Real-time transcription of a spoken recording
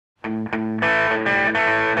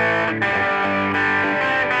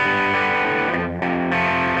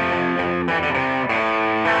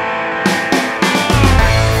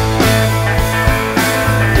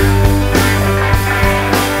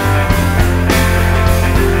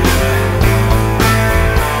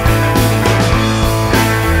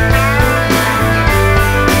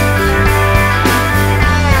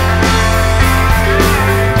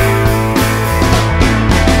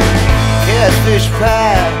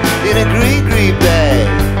in a gree-gree bag.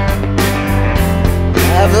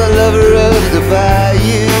 I'm the lover of the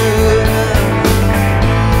bayou,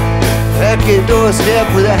 at your doorstep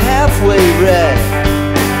with a halfway rack.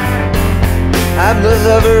 I'm the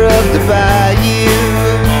lover of the bayou.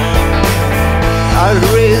 I was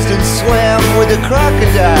raised and swam with a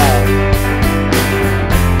crocodile.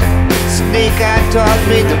 Snake eye taught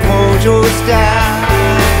me the mojo style.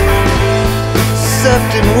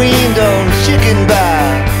 Sucked and weaned on chicken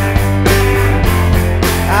bile.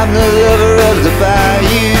 I'm the lover of the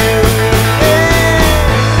bayou.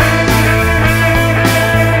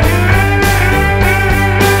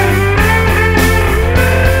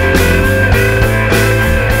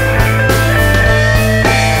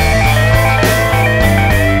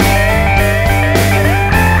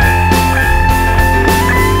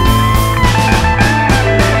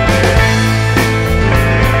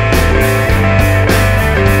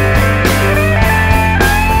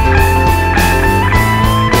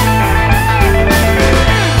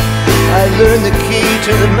 Learn the key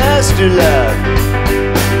to the master lock.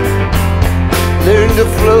 Learn to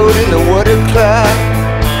float in the water cloud.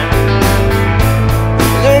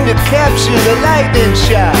 Learn to capture the lightning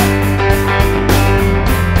shot.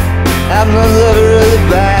 I'm the lover of the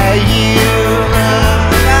bayou.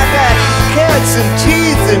 I got cats and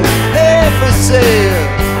teeth and hair for sale.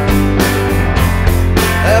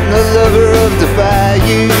 I'm the lover of the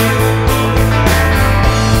bayou.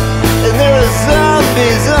 And there are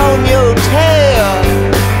zombies on your tail.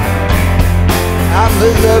 I'm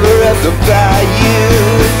the lover of the bayou.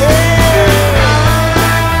 Yeah.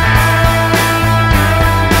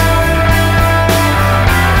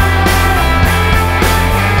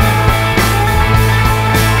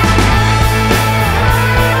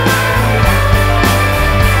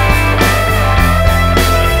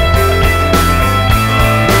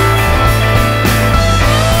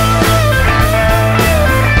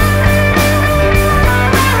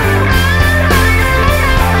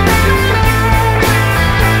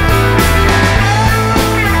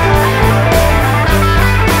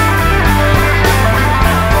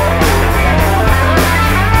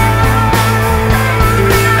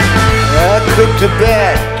 Cooked a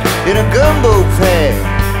bat in a gumbo pan.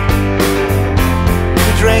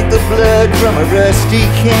 Drank the blood from a rusty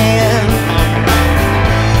can.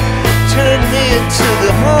 Turned me into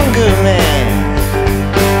the